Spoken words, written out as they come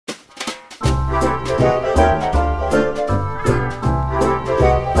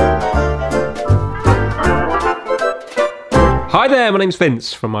Hi there, my name's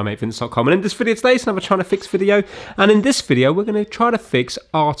Vince from mymatevince.com, and in this video today is another trying to fix video, and in this video we're going to try to fix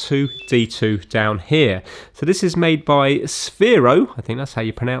R2-D2 down here. So this is made by Sphero, I think that's how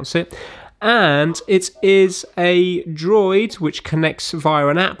you pronounce it, and it is a droid which connects via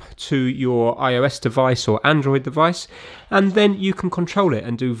an app to your iOS device or Android device, and then you can control it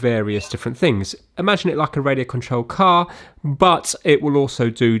and do various different things. Imagine it like a radio controlled car, but it will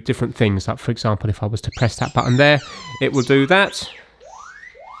also do different things. Like, for example, if I was to press that button there, it will do that.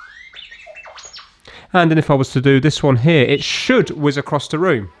 And then if I was to do this one here, it should whiz across the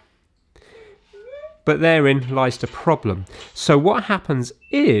room. But therein lies the problem. So what happens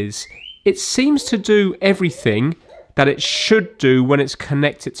is, it seems to do everything that it should do when it's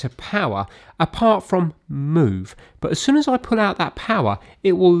connected to power, apart from move. But as soon as I pull out that power,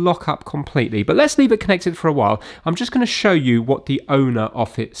 it will lock up completely. But let's leave it connected for a while. I'm just going to show you what the owner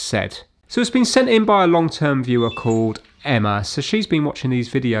of it said. So it's been sent in by a long-term viewer called Emma. So she's been watching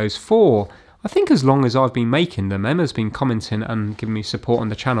these videos for, I think, as long as I've been making them. Emma's been commenting and giving me support on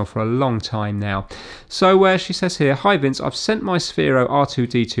the channel for a long time now. So she says here, "Hi Vince, I've sent my Sphero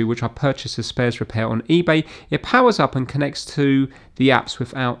R2D2, which I purchased as spares repair on eBay. It powers up and connects to the apps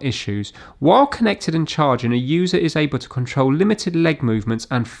without issues. While connected and charging, a user is able to control limited leg movements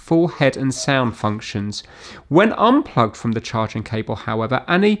and full head and sound functions. When unplugged from the charging cable, however,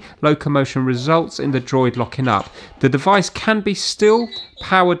 any locomotion results in the droid locking up. The device can be still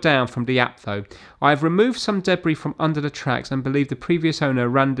powered down from the app though. I have removed some debris from under the tracks and believe the previous owner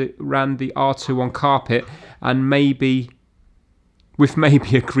ran the R2 on carpet and maybe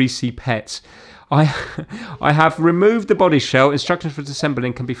a greasy pet. I have removed the body shell. Instructions for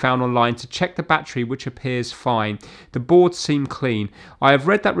disassembling can be found online to check the battery, which appears fine. The boards seem clean. I have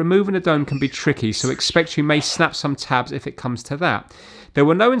read that removing the dome can be tricky, so expect you may snap some tabs if it comes to that. There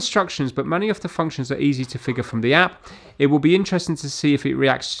were no instructions, but many of the functions are easy to figure from the app. It will be interesting to see if it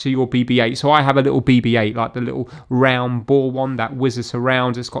reacts to your BB-8. So I have a little BB-8, like the little round ball one that whizzes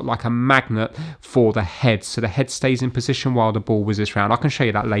around. It's got like a magnet for the head, so the head stays in position while the ball whizzes around. I can show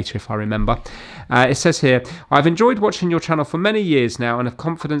you that later if I remember. It says here, I've enjoyed watching your channel for many years now and have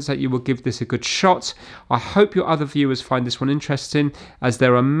confidence that you will give this a good shot. I hope your other viewers find this one interesting, as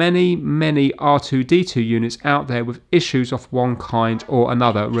there are many R2-D2 units out there with issues of one kind or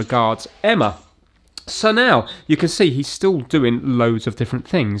another. Regards, Emma." So now you can see he's still doing loads of different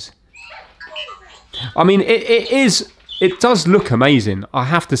things. I mean, it does look amazing, I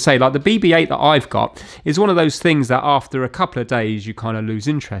have to say. Like the BB-8 that I've got is one of those things that after a couple of days you kind of lose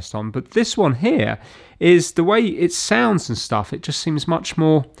interest on. But this one here is the way it sounds and stuff. It just seems much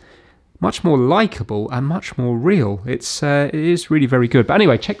more likable and much more real. It is really very good. But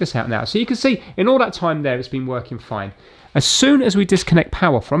anyway, check this out now. So you can see in all that time there, it's been working fine. As soon as we disconnect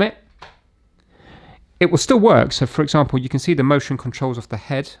power from it, it will still work. So for example, you can see the motion controls of the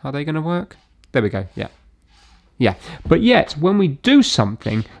head. Are they going to work? There we go. Yeah. But yet, when we do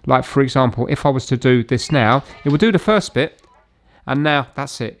something, like for example, if I was to do this now, it will do the first bit, and now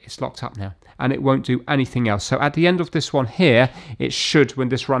that's it. It's locked up now, and it won't do anything else. So at the end of this one here, it should, when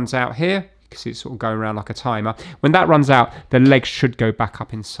this runs out here, you can see it's sort of going around like a timer. When that runs out, the legs should go back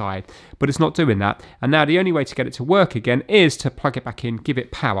up inside, but it's not doing that. And now the only way to get it to work again is to plug it back in, give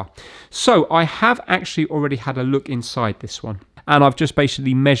it power. So I have actually already had a look inside this one. And I've just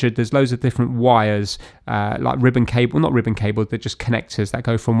basically measured, there's loads of different wires, like ribbon cable, not ribbon cable, they're just connectors that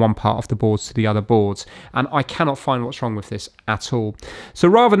go from one part of the boards to the other boards. And I cannot find what's wrong with this at all. So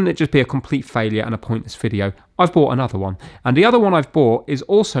rather than it just be a complete failure and a pointless video, I've bought another one. And the other one I've bought is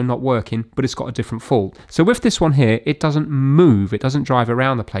also not working, but it's got a different fault. So with this one here, it doesn't move, it doesn't drive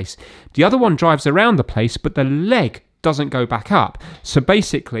around the place. The other one drives around the place, but the leg doesn't go back up. So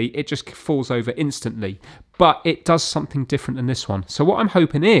basically, it just falls over instantly. But it does something different than this one. So what I'm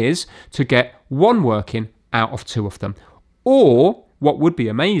hoping is to get one working out of two of them. Or what would be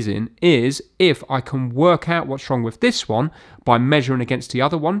amazing is if I can work out what's wrong with this one by measuring against the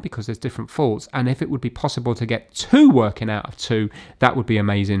other one, because there's different faults. And if it would be possible to get two working out of two, that would be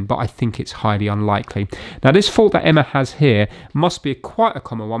amazing. But I think it's highly unlikely. Now, this fault that Emma has here must be quite a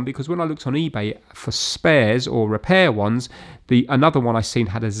common one, because when I looked on eBay for spares or repair ones, another one I seen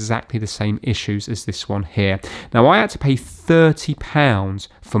had exactly the same issues as this one here. Now, I had to pay £30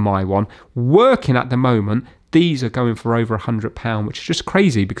 for my one. Working at the moment, these are going for over £100, which is just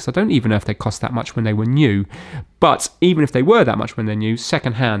crazy, because I don't even know if they cost that much when they were new. But even if they were that much when they're new,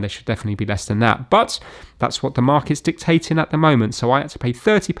 second hand, they should definitely be less than that. But that's what the market's dictating at the moment. So I had to pay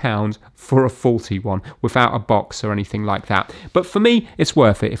 £30 for a faulty one without a box or anything like that. But for me, it's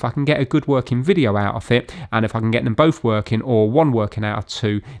worth it. If I can get a good working video out of it, and if I can get them both working or one working out of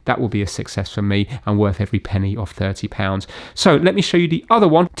two, that will be a success for me and worth every penny of £30. So let me show you the other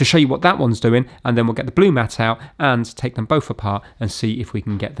one to show you what that one's doing, and then we'll get the blue mat out and take them both apart and see if we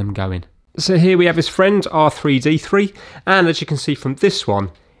can get them going. So here we have his friend R2-D2, and as you can see from this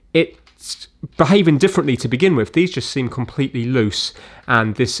one, it's behaving differently to begin with. These just seem completely loose,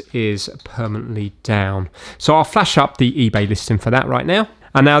 and this is permanently down. So I'll flash up the eBay listing for that right now.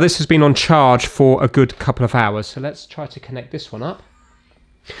 And now this has been on charge for a good couple of hours. So let's try to connect this one up.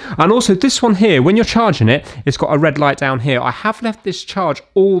 And also this one here, when you're charging it, it's got a red light down here. I have left this charge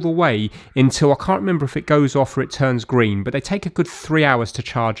all the way until, I can't remember if it goes off or it turns green, but they take a good 3 hours to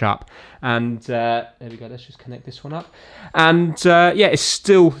charge up. And there we go, let's just connect this one up. And yeah, it's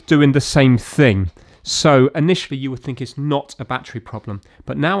still doing the same thing. So initially you would think it's not a battery problem,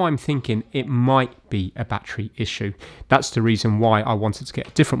 but now I'm thinking it might be a battery issue. That's the reason why I wanted to get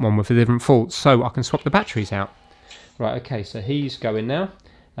a different one with a different fault, so I can swap the batteries out. Right, okay, so he's going now.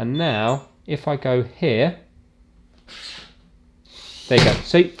 And now, if I go here, there you go.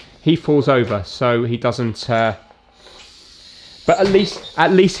 See, he falls over, so he doesn't. But at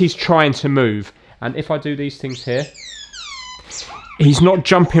least he's trying to move. And if I do these things here, he's not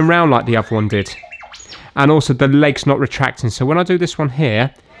jumping around like the other one did. And also, the leg's not retracting. So when I do this one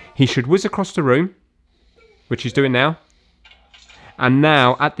here, he should whiz across the room, which he's doing now. And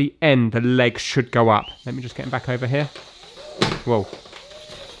now, at the end, the leg should go up. Let me just get him back over here. Whoa.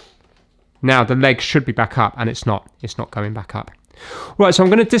 Now the leg should be back up, and it's not. It's not going back up. Right, so I'm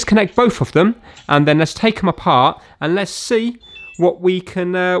going to disconnect both of them, and then let's take them apart, and let's see what we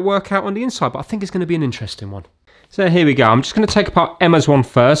can work out on the inside. But I think it's going to be an interesting one. So here we go. I'm just going to take apart Emma's one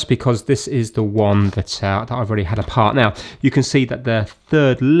first, because this is the one that I've already had apart. Now, you can see that the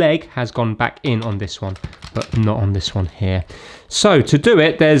third leg has gone back in on this one, but not on this one here. So to do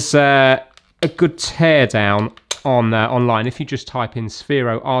it, there's a good teardown online. If you just type in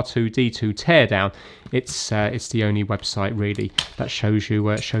Sphero R2D2 teardown, it's the only website really that shows you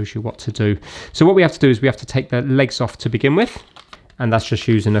what to do. So what we have to do is we have to take the legs off to begin with, and that's just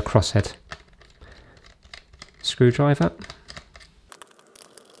using a crosshead screwdriver.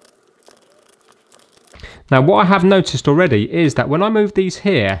 Now what I have noticed already is that when I move these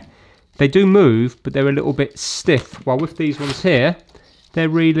here, they do move, but they're a little bit stiff, while with these ones here, they're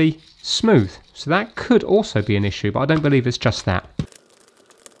really smooth. So that could also be an issue, but I don't believe it's just that.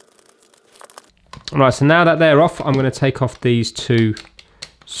 Right, so now that they're off, I'm going to take off these two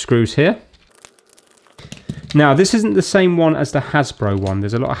screws here. Now, this isn't the same one as the Hasbro one.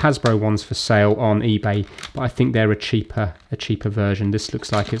 There's a lot of Hasbro ones for sale on eBay, but I think they're a cheaper version. This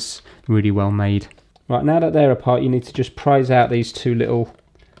looks like it's really well made. Right, now that they're apart, you need to just prise out these two little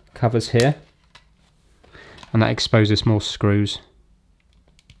covers here, and that exposes more screws.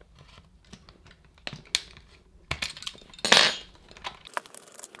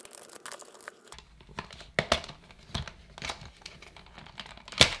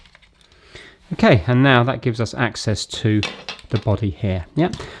 Okay, and now that gives us access to the body here.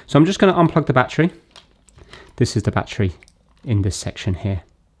 Yeah, so I'm just going to unplug the battery. This is the battery in this section here.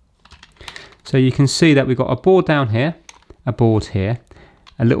 So you can see that we've got a board down here, a board here,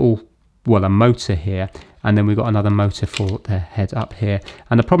 a motor here, and then we've got another motor for the head up here.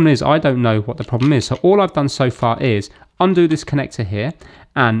 And the problem is, I don't know what the problem is. So all I've done so far is undo this connector here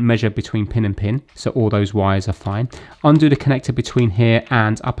and measure between pin and pin. So all those wires are fine. Undo the connector between here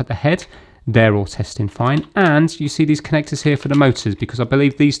and up at the head. They're all testing fine. And you see these connectors here for the motors, because I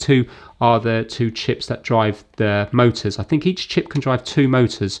believe these two are the two chips that drive the motors. I think each chip can drive 2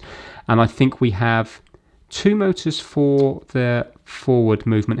 motors, and I think we have 2 motors for the forward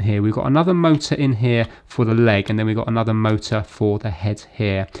movement here. We've got another motor in here for the leg, and then we've got another motor for the head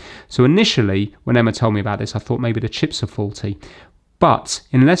here. So initially, when Emma told me about this, I thought maybe the chips are faulty. But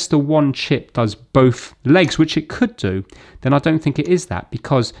unless the one chip does both legs, which it could do, then I don't think it is that,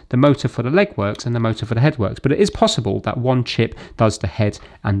 because the motor for the leg works and the motor for the head works. But it is possible that one chip does the head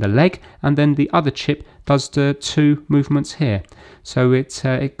and the leg, and then the other chip does the 2 movements here. So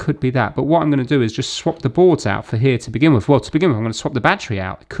it could be that. But what I'm going to do is just swap the boards out for here to begin with. Well, to begin with, I'm going to swap the battery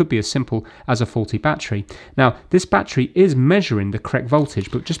out. It could be as simple as a faulty battery. Now, this battery is measuring the correct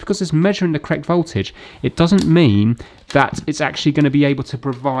voltage, but just because it's measuring the correct voltage, it doesn't mean that it's actually going to be able to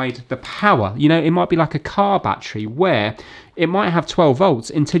provide the power. You know, it might be like a car battery where it might have 12 volts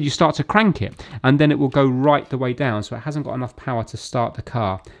until you start to crank it, and then it will go right the way down, so it hasn't got enough power to start the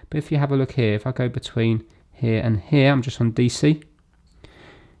car. But if you have a look here, if I go between here and here. I'm just on DC.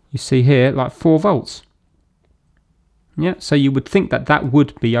 You see here, like 4 volts. Yeah, so you would think that that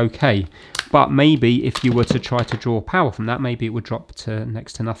would be okay. But maybe if you were to try to draw power from that, maybe it would drop to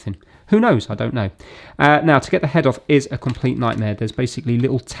next to nothing. Who knows? I don't know. Now, to get the head off is a complete nightmare. There's basically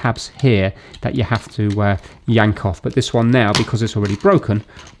little tabs here that you have to yank off. But this one now, because it's already broken,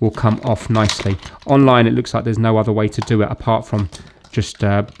 will come off nicely. Online, it looks like there's no other way to do it apart from just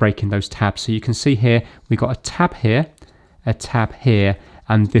breaking those tabs. So you can see here, we've got a tab here,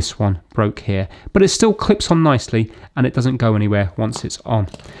 and this one broke here. But it still clips on nicely, and it doesn't go anywhere once it's on.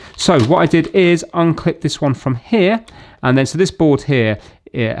 So what I did is unclip this one from here, and then so this board here,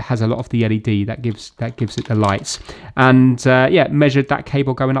 it has a lot of the LED that gives it the lights, and yeah, measured that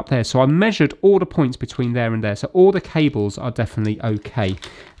cable going up there. So I measured all the points between there and there, so all the cables are definitely okay.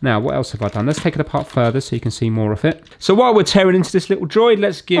 Now, what else have I done? Let's take it apart further so you can see more of it. So while we're tearing into this little droid,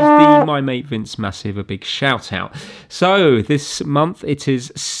 let's give my mate Vince Massive a big shout out. So this month it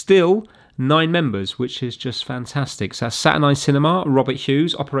is still 9 members, which is just fantastic. So that's Saturnine Cinema, Robert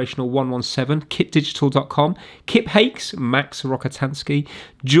Hughes, Operational 117, KitDigital.com, Kip Hakes, Max Rokotansky,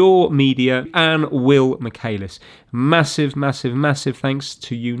 Jaw Media, and Will Michaelis. Massive, massive, massive thanks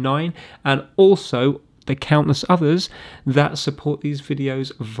to you 9, and also the countless others that support these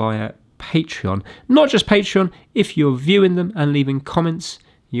videos via Patreon. Not just Patreon, if you're viewing them and leaving comments,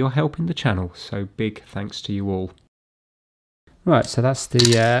 you're helping the channel. So big thanks to you all. Right, so that's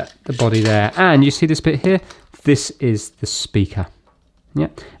the body there, and you see this bit here? This is the speaker, yeah,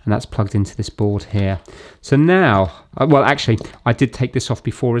 and that's plugged into this board here. So now, well, actually, I did take this off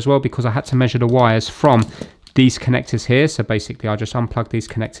before as well because I had to measure the wires from these connectors here. So basically, I just unplugged these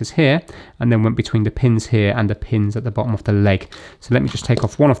connectors here, and then went between the pins here and the pins at the bottom of the leg. So let me just take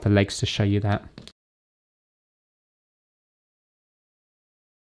off one of the legs to show you that.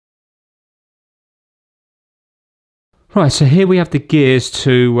 Right, so here we have the gears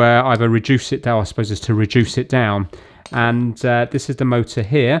to either reduce it down, I suppose it's to reduce it down. And this is the motor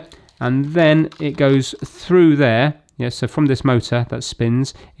here. And then it goes through there. Yeah, so from this motor that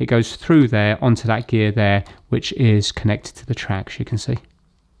spins, it goes through there onto that gear there, which is connected to the tracks, you can see.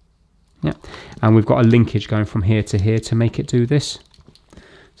 Yeah, and we've got a linkage going from here to make it do this.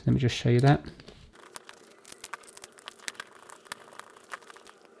 So let me just show you that.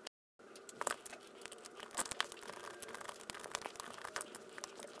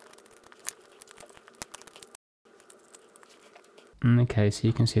 Okay, so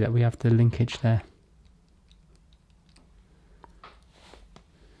you can see that we have the linkage there.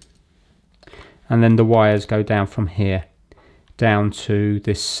 And then the wires go down from here down to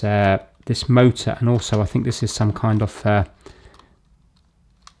this this motor, and also I think this is some kind of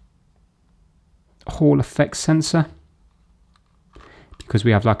Hall effect sensor, because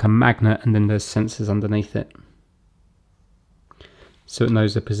we have like a magnet and then there's sensors underneath it, so it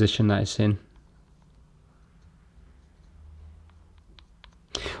knows the position that it's in.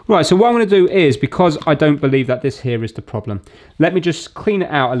 Right, so what I'm going to do is, because I don't believe that this here is the problem, let me just clean it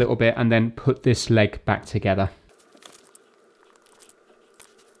out a little bit and then put this leg back together.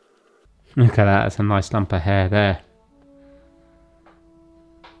 Look at that, that's a nice lump of hair there.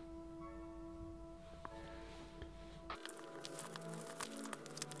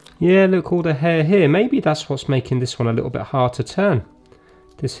 Yeah, look, all the hair here. Maybe that's what's making this one a little bit hard to turn.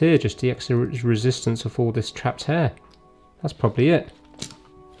 This here, just the extra resistance of all this trapped hair. That's probably it.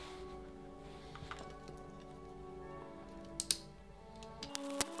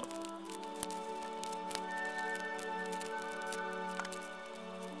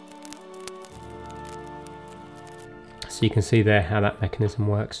 So you can see there how that mechanism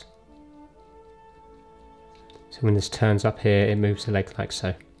works. So when this turns up here, it moves the leg like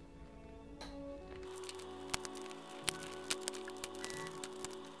so.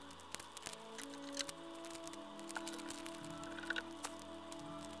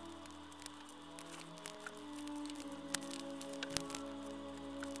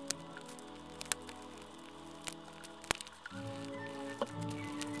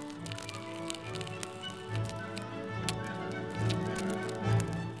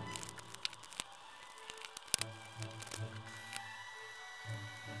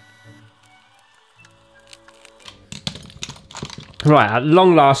 Right, at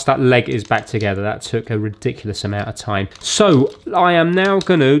long last that leg is back together. That took a ridiculous amount of time. So I am now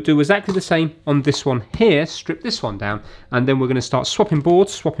going to do exactly the same on this one here, strip this one down, and then we're going to start swapping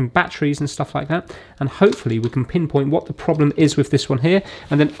boards, swapping batteries and stuff like that, and hopefully we can pinpoint what the problem is with this one here,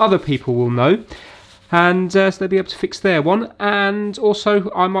 and then other people will know, and so they'll be able to fix their one. And also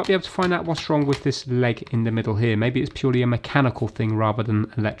I might be able to find out what's wrong with this leg in the middle here. Maybe it's purely a mechanical thing rather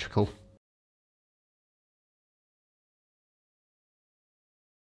than electrical.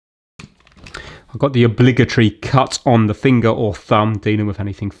 I've got the obligatory cut on the finger or thumb dealing with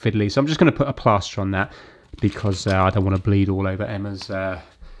anything fiddly. So I'm just going to put a plaster on that because I don't want to bleed all over Emma's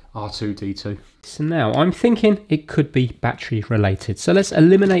R2-D2. So now I'm thinking it could be battery related. So let's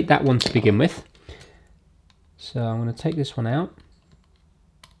eliminate that one to begin with. So I'm going to take this one out.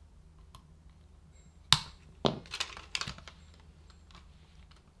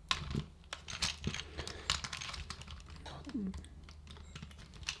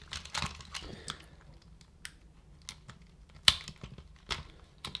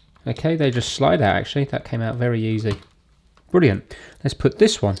 Okay, they just slide out actually. That came out very easy. Brilliant. Let's put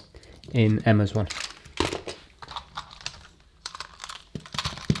this one in Emma's one.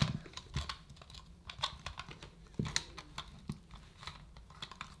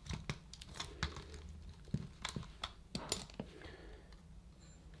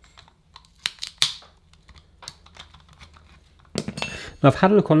 Now I've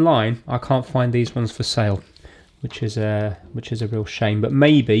had a look online. I can't find these ones for sale, which is a real shame, but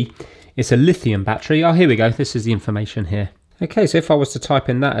maybe it's a lithium battery. Oh, here we go. This is the information here. Okay, so if I was to type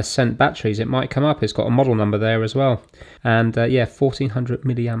in that as Cent batteries, it might come up. It's got a model number there as well. And yeah, 1400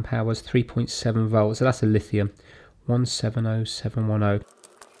 milliamp hours, 3.7 volts. So that's a lithium, 170710.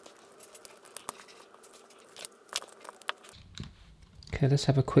 Okay, let's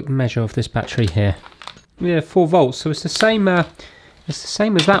have a quick measure of this battery here. Yeah, 4 volts. So it's the same. It's the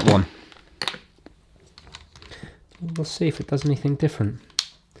same as that one. We'll see if it does anything different.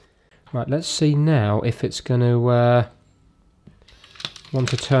 Right, let's see now if it's going to want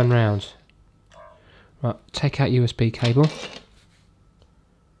to turn round. Right, take out USB cable.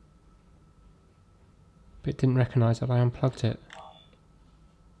 But it didn't recognise that I unplugged it.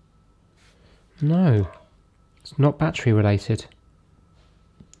 No, it's not battery related.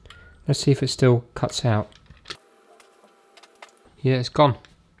 Let's see if it still cuts out. Yeah, it's gone.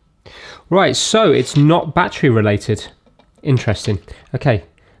 Right, so it's not battery related. Interesting. Okay,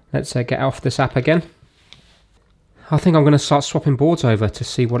 let's get off this app again. I think I'm going to start swapping boards over to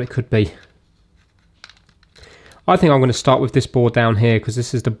see what it could be. I think I'm going to start with this board down here because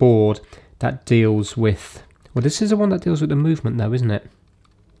this is the board that deals with... Well, this is the one that deals with the movement though, isn't it?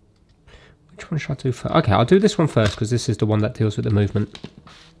 Which one should I do first? Okay, I'll do this one first because this is the one that deals with the movement.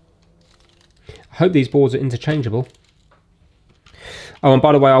 I hope these boards are interchangeable. Oh, and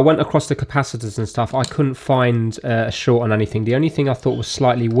by the way, I went across the capacitors and stuff. I couldn't find a short on anything. The only thing I thought was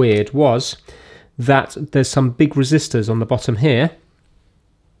slightly weird was that there's some big resistors on the bottom here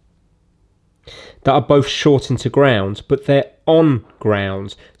that are both short into ground, but they're on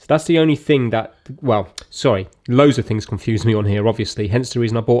ground. So that's the only thing that, well, sorry, loads of things confuse me on here, obviously. Hence the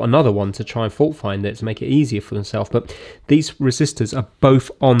reason I bought another one to try and fault find it, to make it easier for themselves. But these resistors are both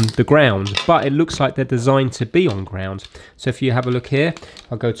on the ground, but it looks like they're designed to be on ground. So if you have a look here,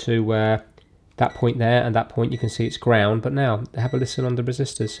 I'll go to that point there and that point, you can see it's ground. But now, have a listen on the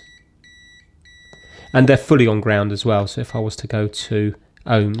resistors. And they're fully on ground as well. So if I was to go to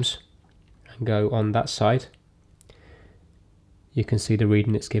ohms, go on that side, you can see the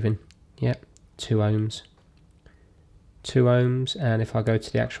reading it's giving. Yep, 2 ohms. 2 ohms, and if I go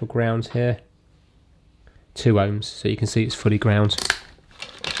to the actual ground here, 2 ohms, so you can see it's fully ground.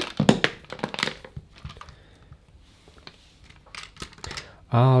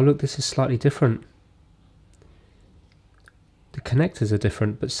 Oh, look, this is slightly different. The connectors are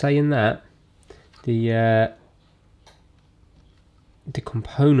different, but saying that, the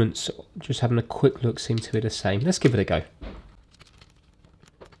components, just having a quick look, seem to be the same. Let's give it a go.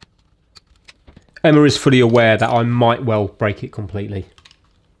 Emma is fully aware that I might well break it completely.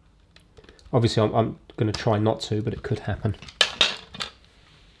 Obviously, I'm going to try not to, but it could happen.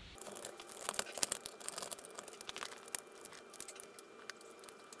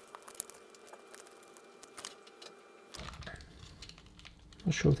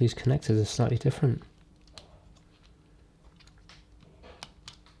 Not sure if these connectors are slightly different.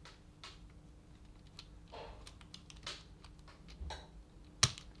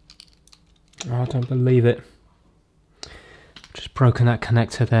 Oh, I don't believe it. Just broken that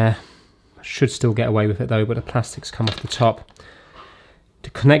connector there. I should still get away with it though, but the plastic's come off the top.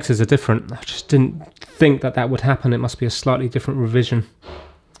 The connectors are different. I just didn't think that that would happen. It must be a slightly different revision.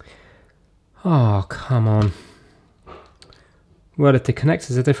 Oh, come on. Well, if the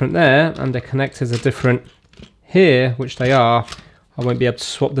connectors are different there, and the connectors are different here, which they are, I won't be able to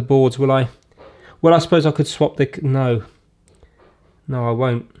swap the boards, will I? Well, I suppose I could swap the... No. No, I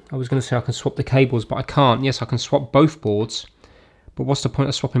won't. I was going to say I can swap the cables, but I can't. Yes, I can swap both boards. But what's the point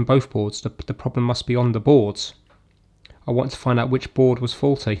of swapping both boards? The problem must be on the boards. I want to find out which board was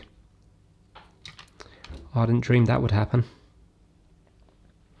faulty. I didn't dream that would happen.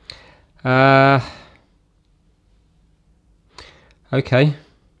 Okay.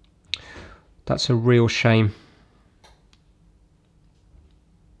 That's a real shame.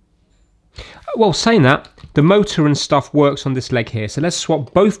 Well, saying that, the motor and stuff works on this leg here. So let's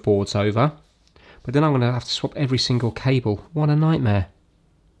swap both boards over. But then I'm going to have to swap every single cable. What a nightmare.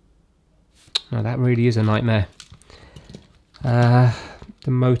 No, that really is a nightmare. The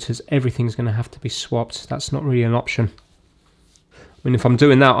motors, everything's going to have to be swapped. That's not really an option. I mean, if I'm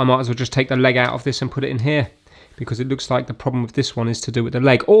doing that, I might as well just take the leg out of this and put it in here. Because it looks like the problem with this one is to do with the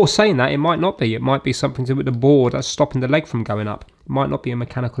leg. Or saying that, it might not be. It might be something to do with the board that's stopping the leg from going up. It might not be a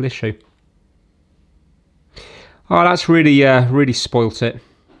mechanical issue. Oh, that's really, really spoilt it.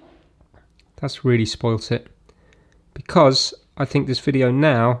 That's really spoilt it. Because I think this video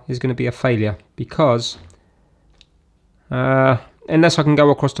now is going to be a failure. Because unless I can go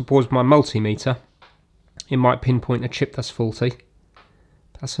across the board with my multimeter, it might pinpoint a chip that's faulty.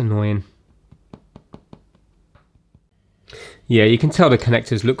 That's annoying. Yeah, you can tell the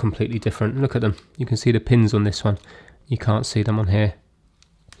connectors look completely different. Look at them. You can see the pins on this one. You can't see them on here.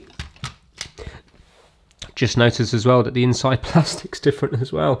 Just notice as well that the inside plastic's different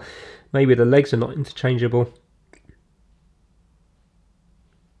as well. Maybe the legs are not interchangeable.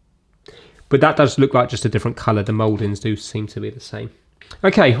 But that does look like just a different colour. The mouldings do seem to be the same.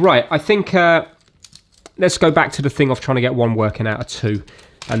 Okay, right. I think let's go back to the thing of trying to get one working out of two.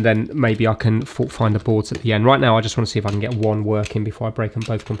 And then maybe I can fault find the boards at the end. Right now, I just want to see if I can get one working before I break them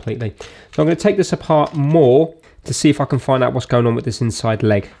both completely. So I'm going to take this apart more to see if I can find out what's going on with this inside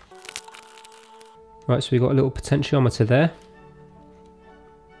leg. Right, so we've got a little potentiometer there.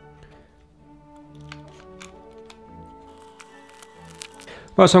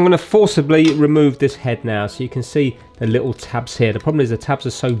 Right, so I'm going to forcibly remove this head now, so you can see the little tabs here. The problem is the tabs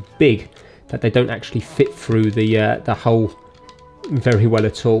are so big that they don't actually fit through the hole very well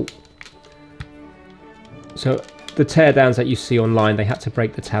at all. So the teardowns that you see online, they had to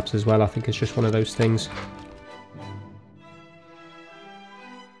break the tabs as well. I think it's just one of those things.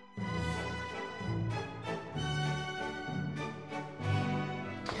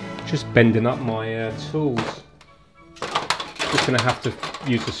 Just bending up my tools. Just going to have to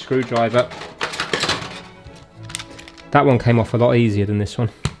use the screwdriver. That one came off a lot easier than this one.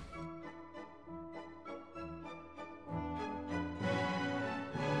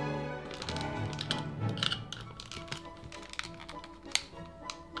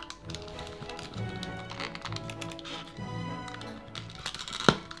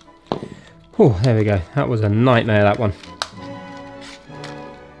 Oh, there we go. That was a nightmare, that one.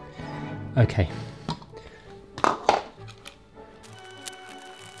 Okay.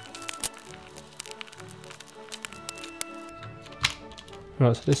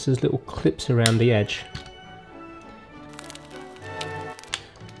 Right, so this is little clips around the edge.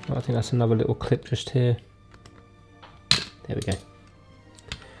 Right, I think that's another little clip just here. There we go.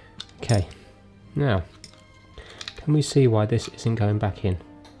 Okay. Now, can we see why this isn't going back in?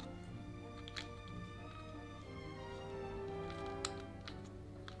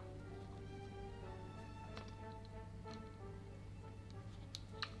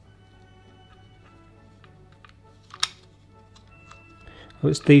 Oh,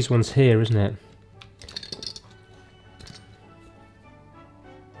 it's these ones here, isn't it?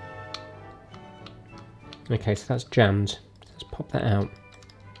 Okay, so that's jammed. Let's pop that out.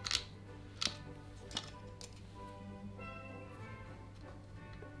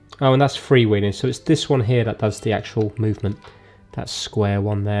 Oh, and that's freewheeling. So it's this one here that does the actual movement. That square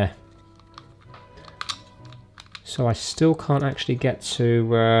one there. So I still can't actually get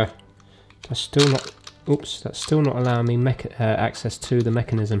to... that's still not... Oops, that's still not allowing me access to the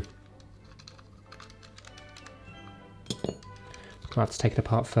mechanism. I'll have to take it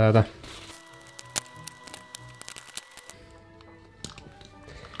apart further.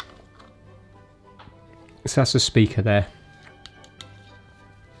 So that's a speaker there.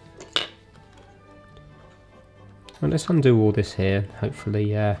 Well, let's undo all this here,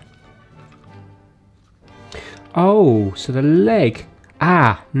 hopefully. Oh, so the leg...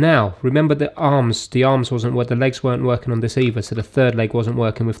 Ah, now, remember the arms wasn't where the legs weren't working on this either, so the third leg wasn't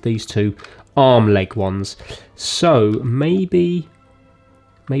working with these two arm leg ones. So maybe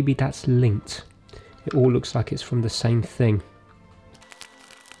that's linked. It all looks like it's from the same thing.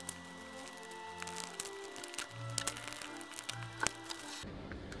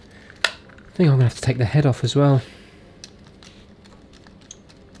 I think I'm gonna have to take the head off as well.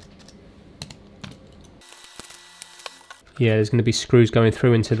 Yeah, there's going to be screws going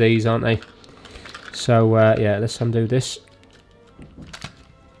through into these, aren't they? So, yeah, let's undo this.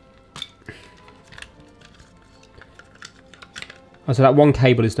 Oh, so that one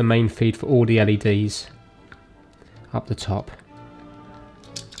cable is the main feed for all the LEDs up the top.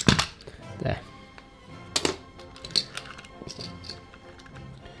 There.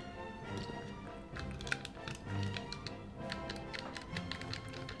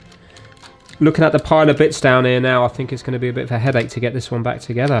 Looking at the pile of bits down here now, I think it's going to be a bit of a headache to get this one back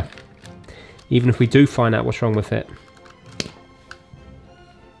together, even if we do find out what's wrong with it.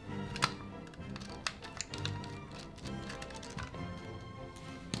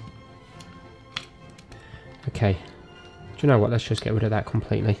 Okay, do you know what, let's just get rid of that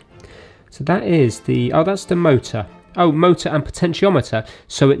completely. So that is the, oh, that's the motor. Oh, motor and potentiometer,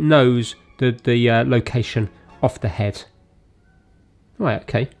 so it knows the location of the head. Right,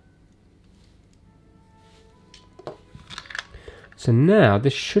 okay. So now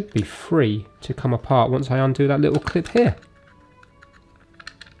this should be free to come apart once I undo that little clip here.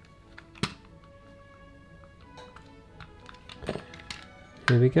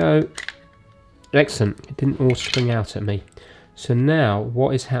 Here we go. Excellent. It didn't all spring out at me. So now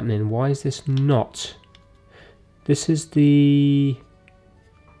what is happening? Why is this not? This is the...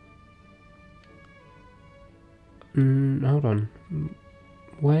 hold on.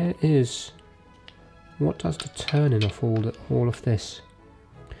 Where is... What does the turning of all of this?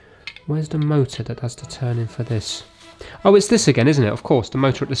 Where's the motor that does the turning for this? Oh, it's this again, isn't it? Of course, the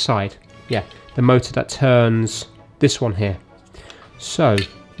motor at the side. Yeah, the motor that turns this one here. So,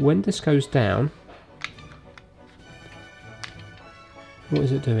 when this goes down, what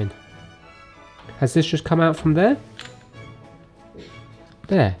is it doing? Has this just come out from there?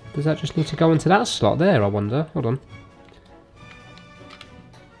 There. Does that just need to go into that slot there, I wonder? Hold on.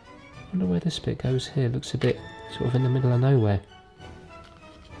 I wonder where this bit goes here. Looks a bit sort of in the middle of nowhere.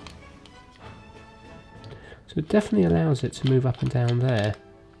 So it definitely allows it to move up and down there.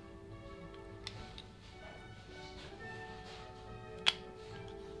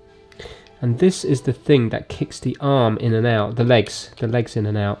 And this is the thing that kicks the arm in and out, the legs in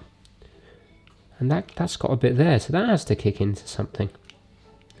and out. And that's got a bit there, so that has to kick into something.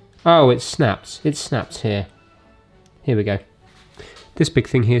 Oh, it snaps. It snaps here. Here we go. This big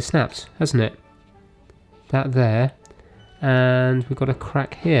thing here snapped, hasn't it? That there. And we've got a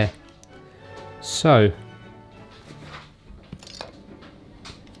crack here. So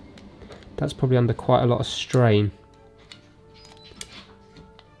that's probably under quite a lot of strain.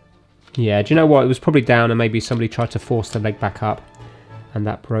 Yeah, do you know what? It was probably down and maybe somebody tried to force the leg back up. And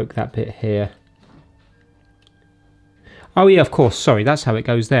that broke that bit here. Oh yeah, of course, sorry, that's how it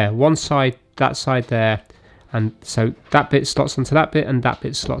goes there. One side, that side there. And so that bit slots onto that bit and that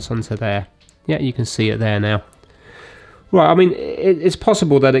bit slots onto there. Yeah, you can see it there now. Right, I mean, it's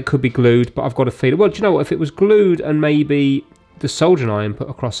possible that it could be glued, but I've got a feeling... Well, do you know what? If it was glued and maybe the soldering iron put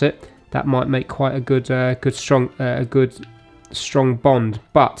across it, that might make quite a good, strong bond.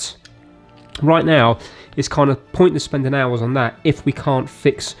 But right now, it's kind of pointless spending hours on that if we can't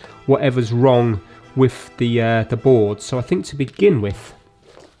fix whatever's wrong with the board. So I think to begin with,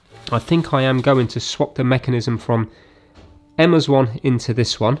 I think I am going to swap the mechanism from Emma's one into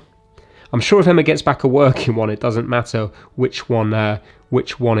this one. I'm sure if Emma gets back a working one, it doesn't matter which one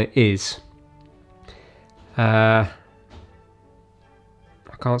it is. I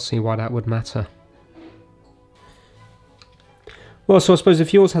can't see why that would matter. Well, so I suppose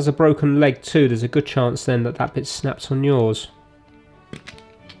if yours has a broken leg too, there's a good chance then that that bit snaps on yours.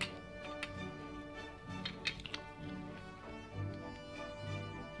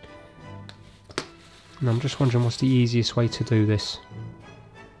 And I'm just wondering what's the easiest way to do this.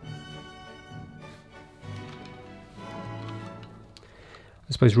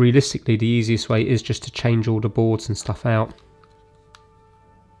 I suppose realistically the easiest way is just to change all the boards and stuff out.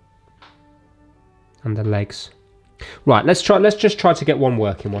 And the legs. Right, let's just try to get one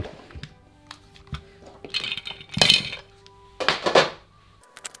working one.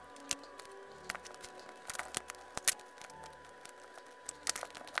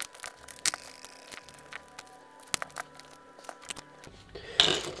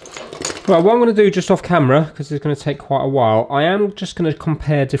 Right, what I'm going to do just off camera, because it's going to take quite a while, I am just going to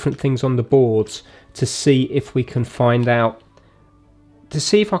compare different things on the boards to see if we can find out,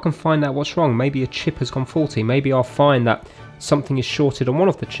 if I can find out what's wrong. Maybe a chip has gone faulty. Maybe I'll find that something is shorted on one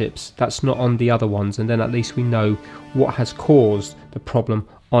of the chips that's not on the other ones, and then at least we know what has caused the problem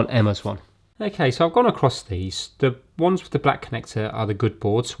on Emma's one. Okay, so I've gone across these. The ones with the black connector are the good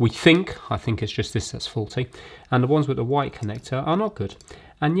boards. I think it's just this that's faulty. And the ones with the white connector are not good.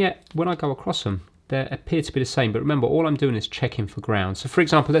 And yet, when I go across them, they appear to be the same. But remember, all I'm doing is checking for ground. So for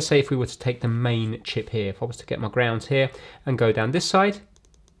example, let's say if we were to take the main chip here, if I was to get my ground here and go down this side,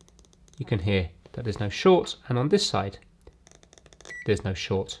 you can hear that there's no short. And on this side, there's no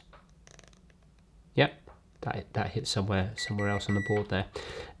short. Yep, that hit somewhere else on the board there.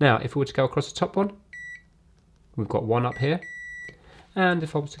 Now, if we were to go across the top one, we've got one up here. And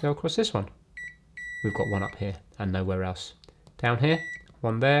if I was to go across this one, we've got one up here and nowhere else. Down here,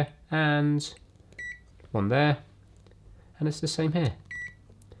 one there, and one there, and it's the same here.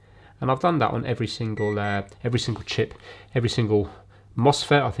 And I've done that on every single chip, every single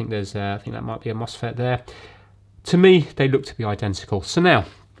MOSFET. I think that might be a MOSFET there. To me, they look to be identical. So now,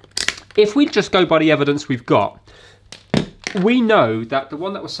 if we just go by the evidence we've got, we know that the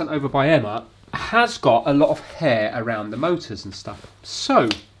one that was sent over by Emma has got a lot of hair around the motors and stuff. So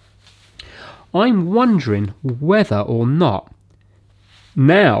I'm wondering whether or not,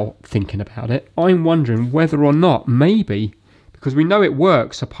 now thinking about it, I'm wondering whether or not maybe, because we know it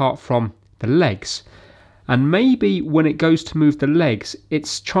works apart from the legs, and maybe when it goes to move the legs,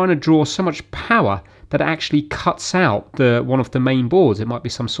 it's trying to draw so much power that it actually cuts out one of the main boards. It might be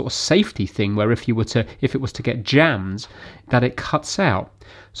some sort of safety thing where if it was to get jammed, that it cuts out.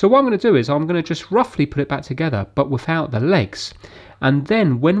 So what I'm going to do is I'm going to just roughly put it back together, but without the legs. And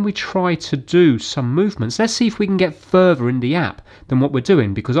then when we try to do some movements, let's see if we can get further in the app than what we're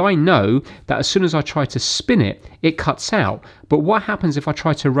doing, because I know that as soon as I try to spin it, it cuts out. But what happens if I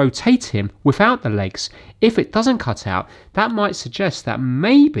try to rotate him without the legs? If it doesn't cut out, that might suggest that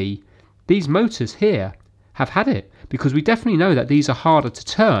maybe these motors here have had it, because we definitely know that these are harder to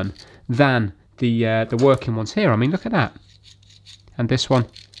turn than the working ones here. I mean, look at that. And this one,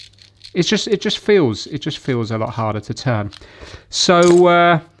 it just feels a lot harder to turn. So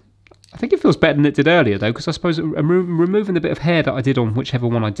I think it feels better than it did earlier though, because I suppose removing the bit of hair that I did on whichever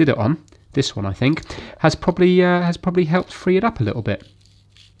one I did it on, this one I think, has probably helped free it up a little bit.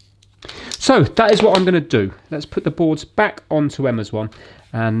 So that is what I'm going to do. Let's put the boards back onto Emma's one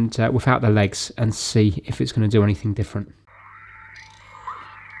and without the legs, and see if it's going to do anything different.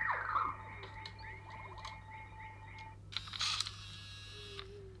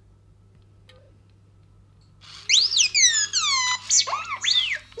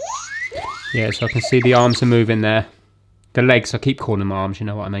 Yeah, so I can see the arms are moving there. The legs, I keep calling them arms, you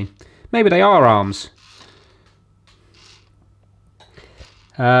know what I mean. Maybe they are arms.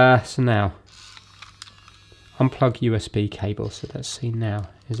 So now, unplug USB cable. So let's see now,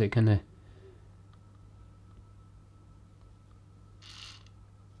 is it going to...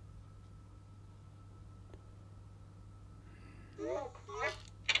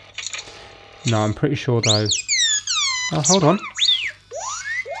 No, I'm pretty sure though. Oh, hold on.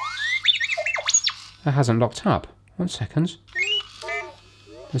 That hasn't locked up. 1 second.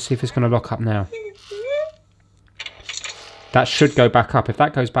 Let's see if it's going to lock up now. That should go back up. If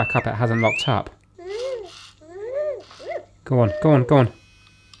that goes back up, it hasn't locked up. Go on, go on, go on.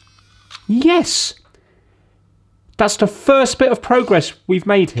 Yes! That's the first bit of progress we've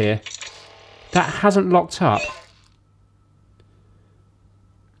made here. That hasn't locked up.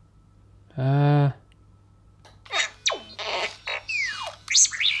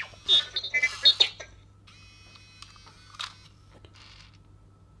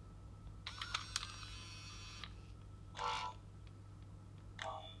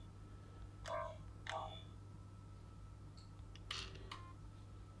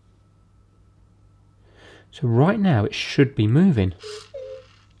 So right now it should be moving.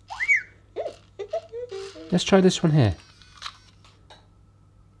 Let's try this one here.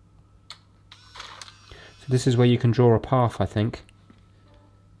 So this is where you can draw a path, I think.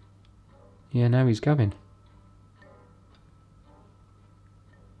 Yeah, now he's going.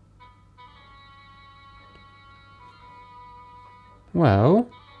 Well,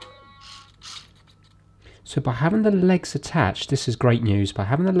 so by having the legs attached, this is great news. By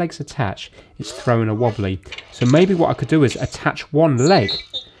having the legs attached, it's throwing a wobbly. So maybe what I could do is attach one leg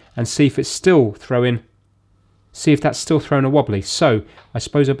and see if it's still throwing, see if that's still throwing a wobbly. So I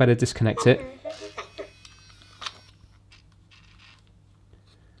suppose I better disconnect it.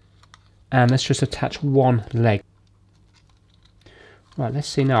 And let's just attach one leg. Right, let's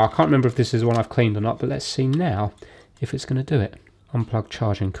see now. I can't remember if this is one I've cleaned or not, but let's see now if it's going to do it. Unplug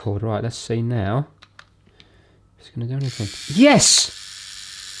charging cord. Right, let's see now. It's going to do anything. Yes!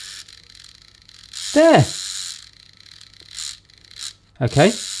 There!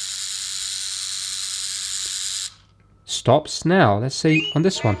 Okay. Stops. Now, let's see on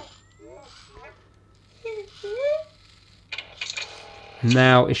this one.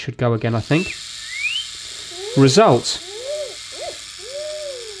 Now it should go again, I think. Result.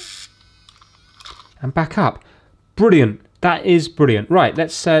 And back up. Brilliant. That is brilliant. Right,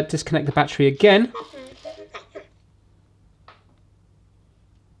 let's disconnect the battery again.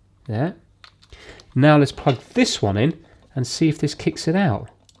 There. Now let's plug this one in and see if this kicks it out.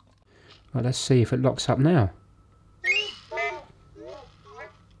 Right, let's see if it locks up now.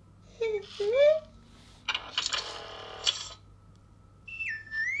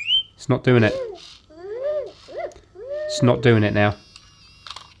 It's not doing it. It's not doing it now.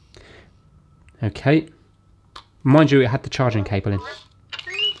 Okay. Mind you, it had the charging cable in.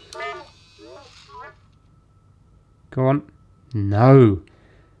 Go on. No.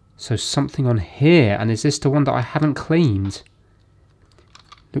 So something on here. And is this the one that I haven't cleaned?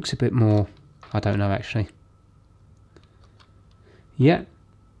 Looks a bit more... I don't know actually. Yeah.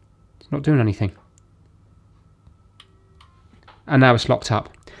 It's not doing anything. And now it's locked up.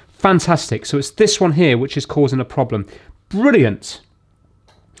 Fantastic. So it's this one here which is causing a problem. Brilliant.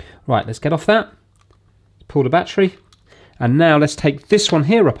 Right, let's get off that. Pull the battery. And now let's take this one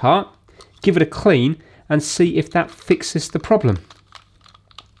here apart. Give it a clean. And see if that fixes the problem.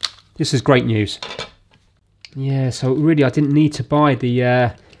 This is great news. Yeah, so really I didn't need to buy the...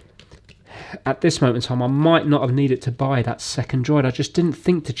 at this moment in time, I might not have needed to buy that second Droid. I just didn't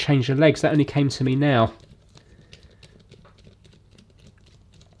think to change the legs. That only came to me now.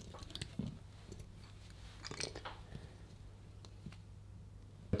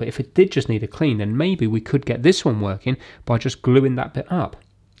 But if it did just need a clean, then maybe we could get this one working by just gluing that bit up.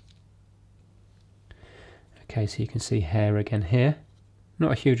 Okay, so you can see hair again here.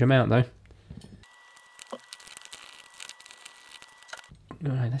 Not a huge amount though.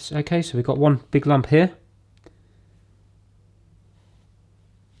 Alright, that's okay, so we've got one big lump here.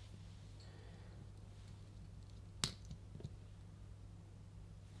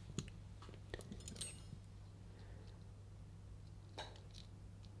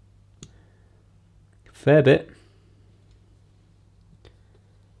 Fair bit.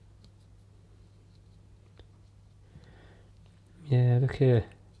 Yeah, look here.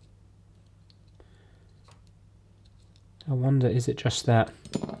 I wonder, is it just that?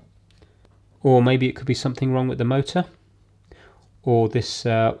 Or maybe it could be something wrong with the motor? Or this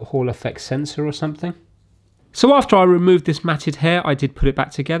Hall effect sensor or something? So after I removed this matted hair, I did put it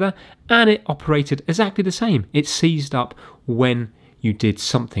back together and it operated exactly the same. It seized up when you did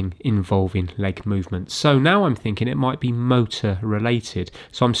something involving leg movement. So now I'm thinking it might be motor related.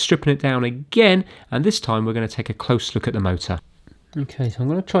 So I'm stripping it down again, and this time we're going to take a close look at the motor. Okay, so I'm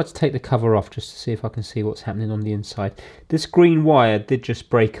going to try to take the cover off just to see if I can see what's happening on the inside. This green wire did just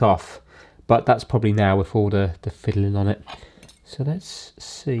break off, but that's probably now with all the fiddling on it. So let's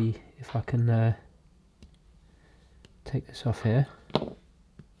see if I can take this off here. I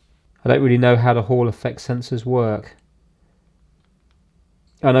don't really know how the Hall effect sensors work.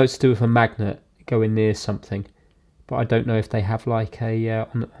 I know it's to do with a magnet going near something, but I don't know if they have like a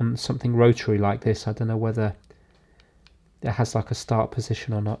on something rotary like this. I don't know whether it has like a start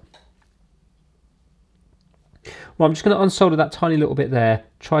position or not. Well, I'm just going to unsolder that tiny little bit there,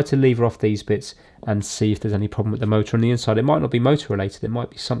 try to lever off these bits and see if there's any problem with the motor on the inside. It might not be motor related, it might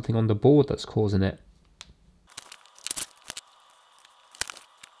be something on the board that's causing it.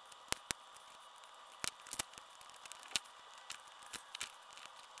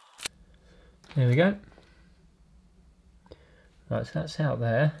 There we go. Right, so that's out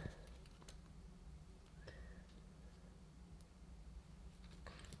there.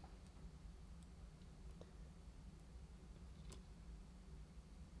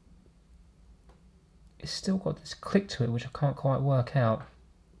 It's still got this click to it which I can't quite work out.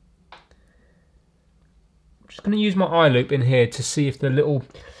 I'm just going to use my eye loop in here to see if the little,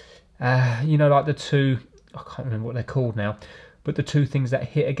 you know, like the two, I can't remember what they're called now, but the two things that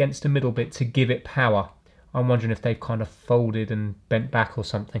hit against the middle bit to give it power. I'm wondering if they've kind of folded and bent back or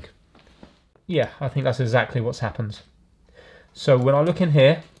something. Yeah, I think that's exactly what's happened. So when I look in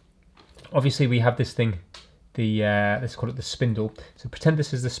here, obviously we have this thing, the let's call it the spindle. So pretend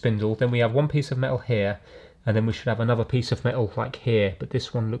this is the spindle, then we have one piece of metal here, and then we should have another piece of metal like here, but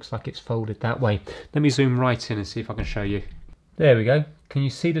this one looks like it's folded that way. Let me zoom right in and see if I can show you. There we go. Can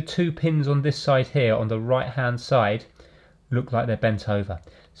you see the two pins on this side here on the right hand side look like they're bent over?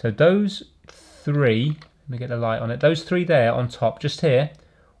 So those three, let me get the light on it, those three there on top, just here,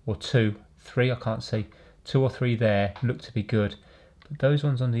 or two, three, I can't see, 2 or 3 there look to be good, but those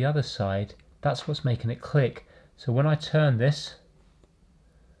ones on the other side, that's what's making it click. So when I turn this,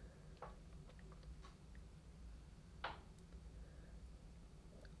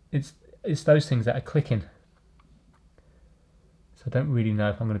 it's those things that are clicking. So I don't really know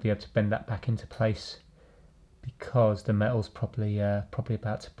if I'm going to be able to bend that back into place because the metal's probably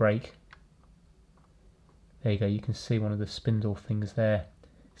about to break. There you go, you can see one of the spindle things there.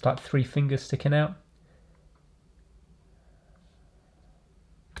 It's like 3 fingers sticking out.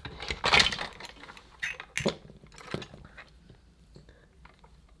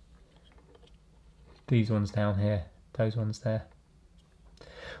 these ones down here, those ones there.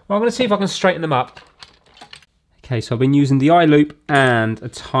 Well, I'm going to see if I can straighten them up. Okay, so I've been using the eye loop and a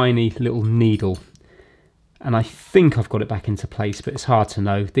tiny little needle. And I think I've got it back into place, but it's hard to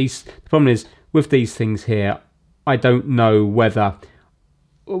know. The problem is, with these things here, I don't know whether...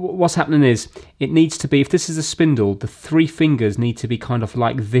 What's happening is, it needs to be, if this is a spindle, the 3 fingers need to be kind of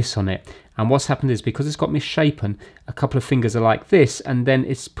like this on it. And what's happened is, because it's got misshapen, a couple of fingers are like this, and then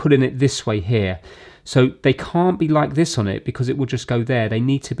it's putting it this way here. So they can't be like this on it, because it will just go there. They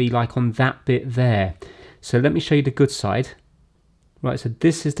need to be like on that bit there. So let me show you the good side. Right, so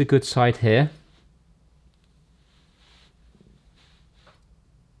this is the good side here.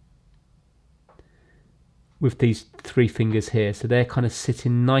 With these 3 fingers here, so they're kind of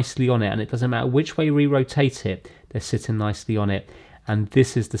sitting nicely on it, and it doesn't matter which way we rotate it, they're sitting nicely on it. And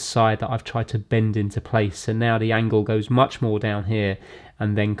this is the side that I've tried to bend into place, so now the angle goes much more down here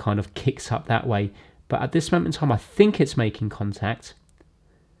and then kind of kicks up that way. But at this moment in time, I think it's making contact,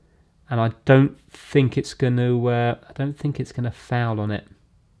 and I don't think it's going to foul on it.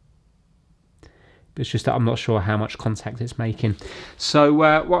 It's just that I'm not sure how much contact it's making. So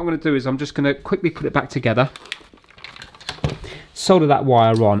what I'm going to do is I'm just going to quickly put it back together, solder that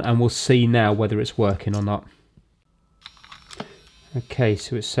wire on, and we'll see now whether it's working or not. Okay,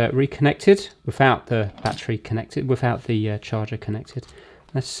 so it's reconnected without the battery connected, without the charger connected.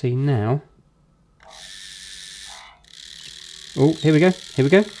 Let's see now. Oh, here we go, here we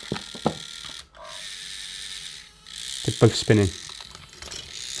go. They're both spinning.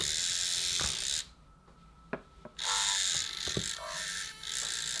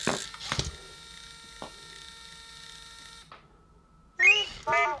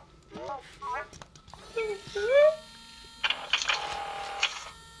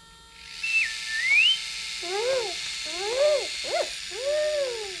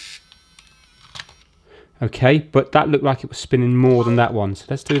 Okay, but that looked like it was spinning more than that one, so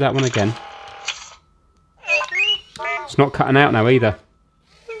let's do that one again. It's not cutting out now either.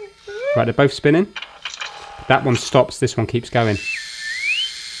 Right, they're both spinning. That one stops, this one keeps going.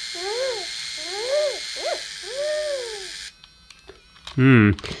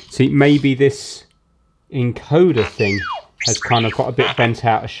 See, maybe this encoder thing has kind of got a bit bent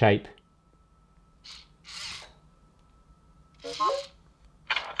out of shape.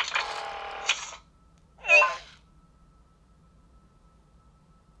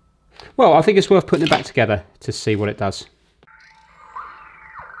 Well, I think it's worth putting it back together to see what it does.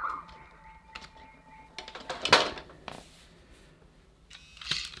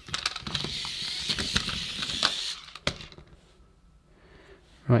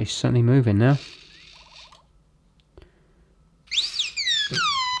 Right, he's certainly moving now.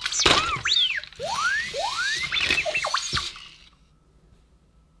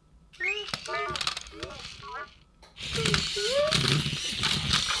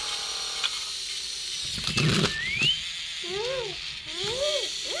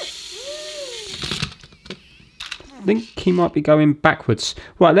 I think he might be going backwards.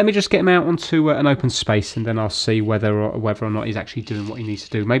 Right, let me just get him out onto an open space, and then I'll see whether or not he's actually doing what he needs to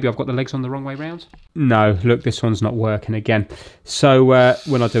do. Maybe I've got the legs on the wrong way round. No, look, this one's not working again. So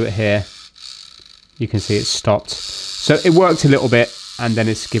when I do it here, you can see it's stopped. So it worked a little bit, and then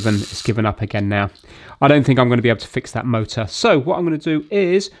it's given up again now. I don't think I'm going to be able to fix that motor. So what I'm going to do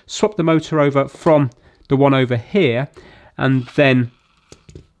is swap the motor over from the one over here, and then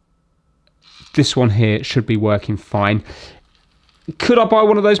this one here should be working fine. Could I buy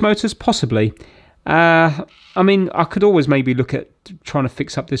one of those motors? Possibly. I mean, I could always maybe look at trying to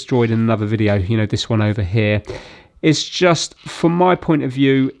fix up this Droid in another video, you know, this one over here. It's just, from my point of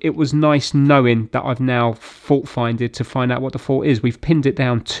view, it was nice knowing that I've now fault-finded to find out what the fault is. We've pinned it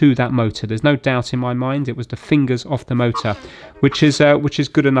down to that motor. There's no doubt in my mind it was the fingers off the motor, which is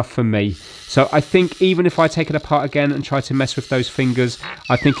good enough for me. So I think even if I take it apart again and try to mess with those fingers,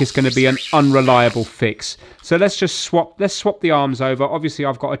 I think it's going to be an unreliable fix. So let's swap the arms over. Obviously,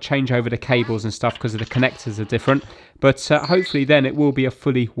 I've got to change over the cables and stuff because the connectors are different, but hopefully then it will be a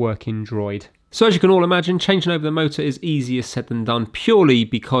fully working Droid. So as you can all imagine, changing over the motor is easier said than done, purely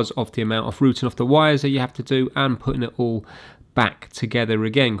because of the amount of routing off the wires that you have to do and putting it all back together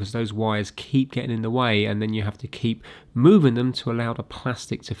again, because those wires keep getting in the way, and then you have to keep moving them to allow the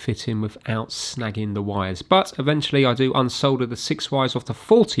plastic to fit in without snagging the wires. But eventually I do unsolder the 6 wires off the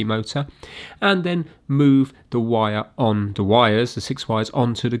faulty motor and then move the wire on the wires, the 6 wires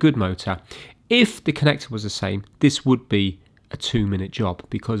onto the good motor. If the connector was the same, this would be a 2-minute job,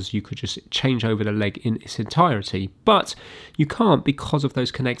 because you could just change over the leg in its entirety, but you can't because of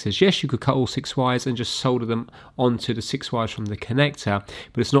those connectors. Yes, you could cut all 6 wires and just solder them onto the 6 wires from the connector,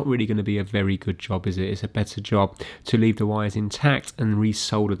 but it's not really going to be a very good job, is it? It's a better job to leave the wires intact and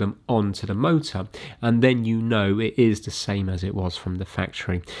resolder them onto the motor, and then you know it is the same as it was from the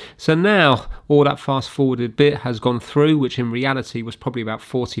factory. So now all that fast forwarded bit has gone through, which in reality was probably about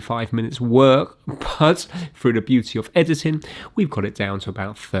 45 minutes work, but through the beauty of editing, we've got it down to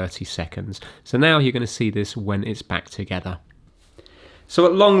about 30 seconds. So now you're going to see this when it's back together. So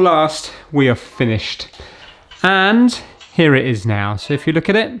at long last, we are finished. And here it is now. So if you look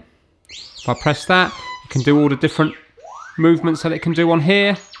at it, if I press that, it can do all the different movements that it can do on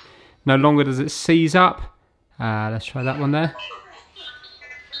here. No longer does it seize up. Let's try that one there.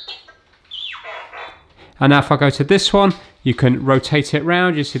 And now if I go to this one, you can rotate it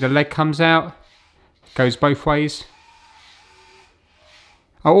around. You see the leg comes out, goes both ways.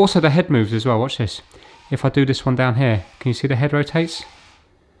 Oh, also the head moves as well. Watch this. If I do this one down here, can you see the head rotates?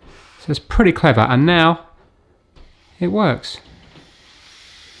 So it's pretty clever, and now it works.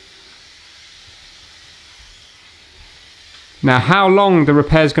 Now, how long the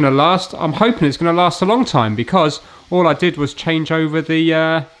repair is going to last? I'm hoping it's going to last a long time, because all I did was change over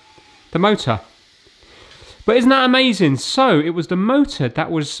the motor. But isn't that amazing? So it was the motor that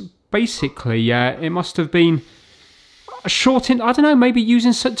was basically, it must have been shorting, I don't know, maybe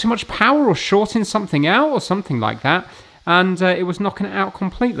using too much power or shorting something out or something like that, and it was knocking it out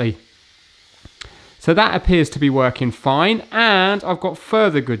completely. So that appears to be working fine, and I've got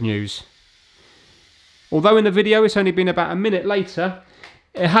further good news. Although in the video it's only been about a minute later,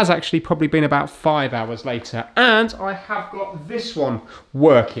 it has actually probably been about 5 hours later, and I have got this one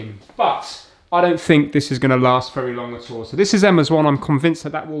working, but I don't think this is going to last very long at all. So this is Emma's one. I'm convinced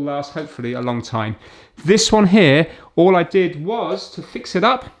that that will last hopefully a long time. This one here, all I did was to fix it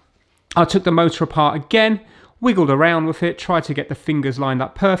up. I took the motor apart again, wiggled around with it, tried to get the fingers lined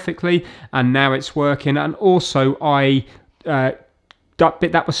up perfectly, and now it's working. And also that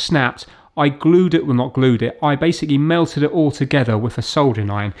bit that was snapped, I glued it, well not glued it, I basically melted it all together with a soldering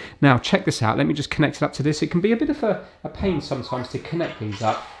iron. Now check this out, let me just connect it up to this. It can be a bit of a pain sometimes to connect these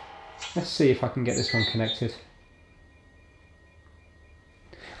up. Let's see if I can get this one connected.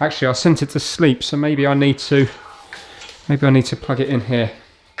 Actually, I sent it to sleep, so maybe I need to plug it in here.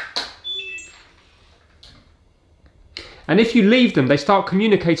 And if you leave them, they start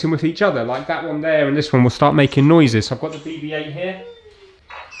communicating with each other, like that one there and this one will start making noises. So I've got the BB-8 here.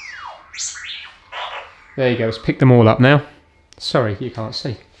 There you go, let's pick them all up now. Sorry, you can't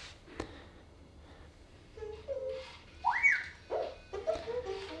see.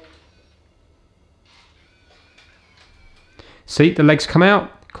 See, the legs come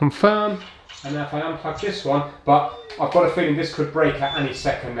out, confirm, and now if I unplug this one, but I've got a feeling this could break at any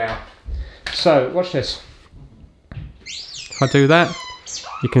second now. So, watch this. If I do that,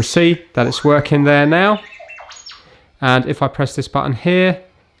 you can see that it's working there now. And if I press this button here,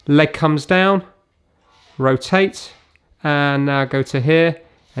 leg comes down, rotate, and now go to here,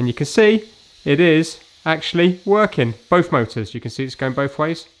 and you can see it is actually working. Both motors, you can see it's going both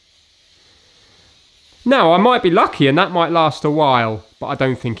ways. Now, I might be lucky and that might last a while, but I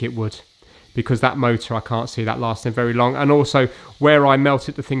don't think it would, because that motor, I can't see that lasting very long. And also, where I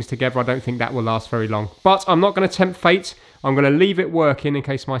melted the things together, I don't think that will last very long. But I'm not going to tempt fate. I'm going to leave it working in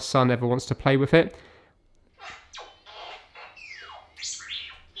case my son ever wants to play with it.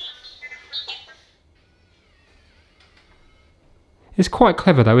 It's quite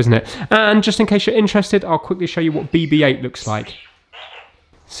clever though, isn't it? And just in case you're interested, I'll quickly show you what BB-8 looks like.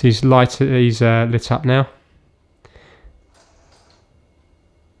 So he's lit up now.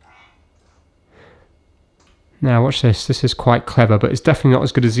 Now watch this. This is quite clever, but it's definitely not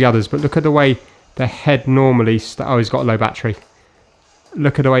as good as the others. But look at the way the head normally... Oh, he's got a low battery.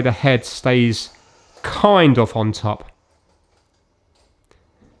 Look at the way the head stays kind of on top.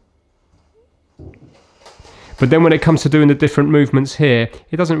 But then when it comes to doing the different movements here,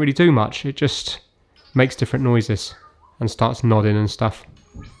 it doesn't really do much. It just makes different noises and starts nodding and stuff.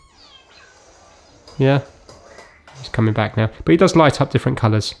 Yeah, he's coming back now. But he does light up different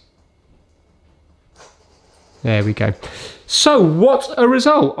colours. There we go. So, what a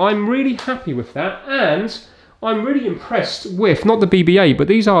result. I'm really happy with that. And I'm really impressed with, not the BB-8, but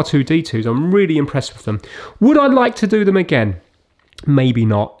these R2-D2s. I'm really impressed with them. Would I like to do them again? Maybe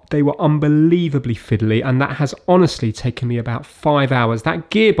not. They were unbelievably fiddly, and that has honestly taken me about 5 hours.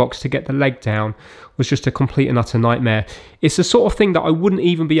 That gearbox to get the leg down was just a complete and utter nightmare. It's the sort of thing that I wouldn't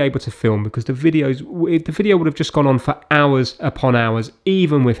even be able to film, because the video would have just gone on for hours upon hours,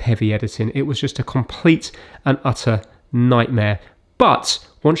 even with heavy editing. It was just a complete and utter nightmare. But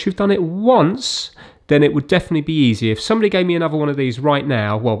once you've done it once, then it would definitely be easy. If somebody gave me another one of these right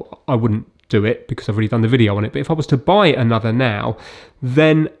now, well, I wouldn't do it because I've already done the video on it, but if I was to buy another now,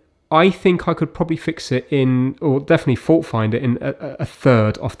 then I think I could probably fix it in, or definitely fault find it in a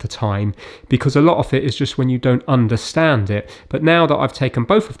third of the time, because a lot of it is just when you don't understand it. But now that I've taken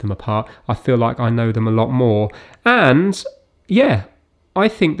both of them apart, I feel like I know them a lot more. And yeah, I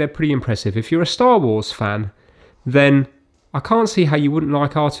think they're pretty impressive. If you're a Star Wars fan, then I can't see how you wouldn't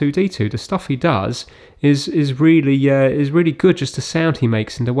like R2-D2. The stuff he does is really good. Just the sound he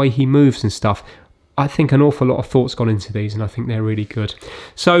makes and the way he moves and stuff. I think an awful lot of thought's gone into these, and I think they're really good.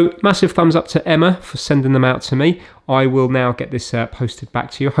 So massive thumbs up to Emma for sending them out to me. I will now get this posted back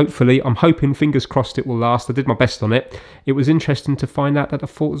to you. Hopefully, I'm hoping, fingers crossed, it will last. I did my best on it. It was interesting to find out that the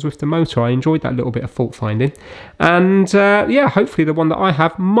fault was with the motor. I enjoyed that little bit of fault finding. And yeah, hopefully the one that I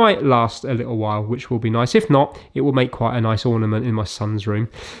have might last a little while, which will be nice. If not, it will make quite a nice ornament in my son's room.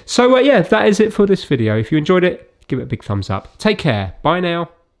 So yeah, that is it for this video. If you enjoyed it, give it a big thumbs up. Take care. Bye now.